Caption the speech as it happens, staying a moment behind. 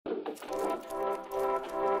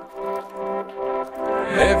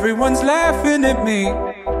Everyone's laughing at me,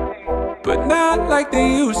 but not like they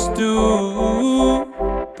used to.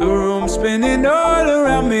 The room's spinning all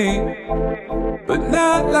around me, but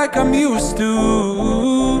not like I'm used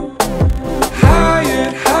to.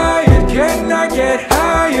 Hired, hired, can I get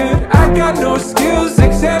hired? I got no skills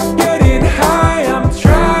except getting high. I'm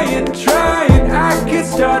trying, I could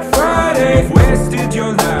start Friday. You've wasted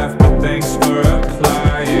your life, but thanks for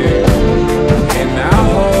applying. And now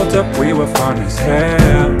hold up, we were fun as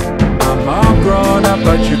hell. I'm all grown up,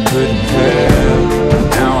 but you couldn't tell.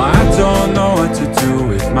 Now I don't know what to do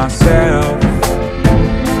with myself.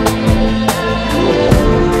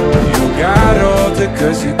 You got older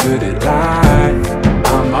cause you're good at life.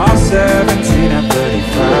 I'm all 17 at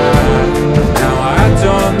 35. Now I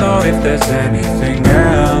don't know if there's anything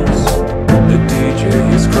else. The DJ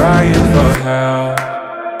is crying for help.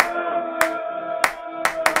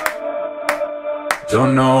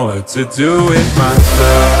 Don't know what to do with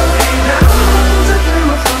myself.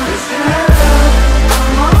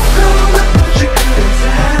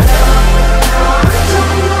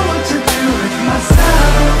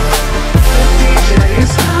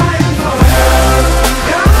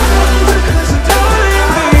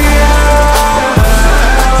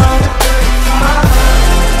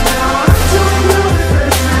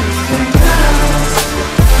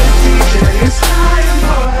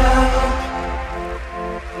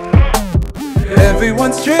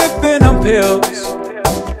 Everyone's tripping on pills,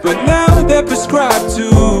 but now they're prescribed to.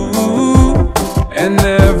 And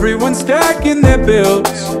everyone's stacking their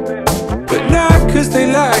bills, but not cause they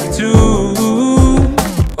like to.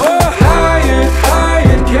 Oh, hired,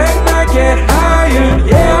 hired, can I get hired?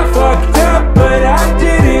 Yeah, I fucked up, but I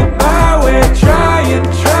did it my way. Trying,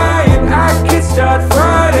 I could start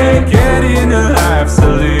Friday. Getting alife's a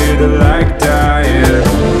little like dying.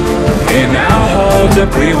 And now hold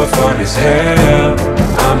up, we were fun as hell.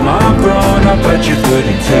 I'm all grown up, but you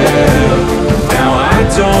couldn't tell. Now I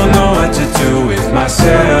don't know what to do with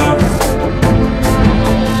myself.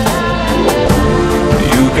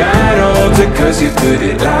 You got older cause you're good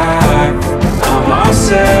at life. I'm all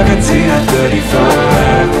 17 at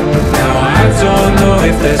 35. Now I don't know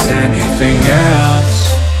if there's anything else.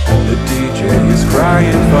 The DJ is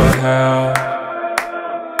crying for help.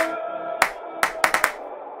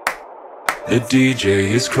 The DJ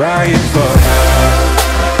is crying for help.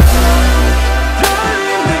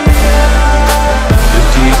 The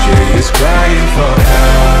DJ is crying for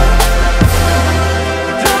help.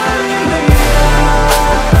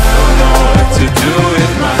 Don't know what to do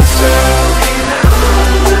with myself.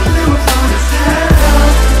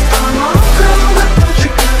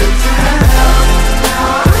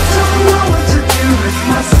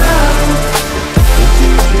 The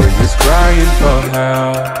DJ is crying for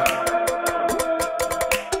help.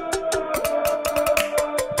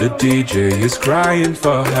 The DJ is crying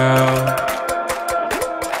for help.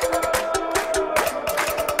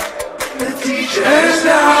 And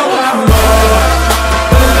now I'm all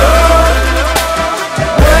alone,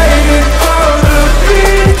 waiting for the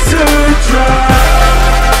beat to drop.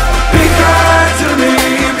 Be kind to me,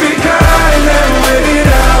 be kind and wait it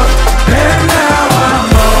out. And now I'm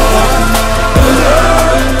all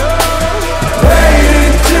alone,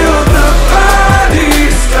 waiting till the party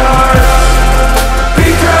starts.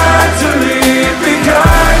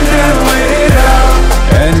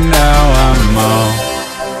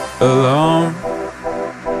 Alone,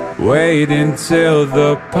 wait until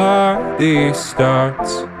the party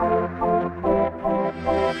starts.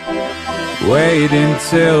 Wait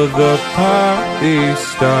until the party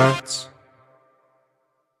starts.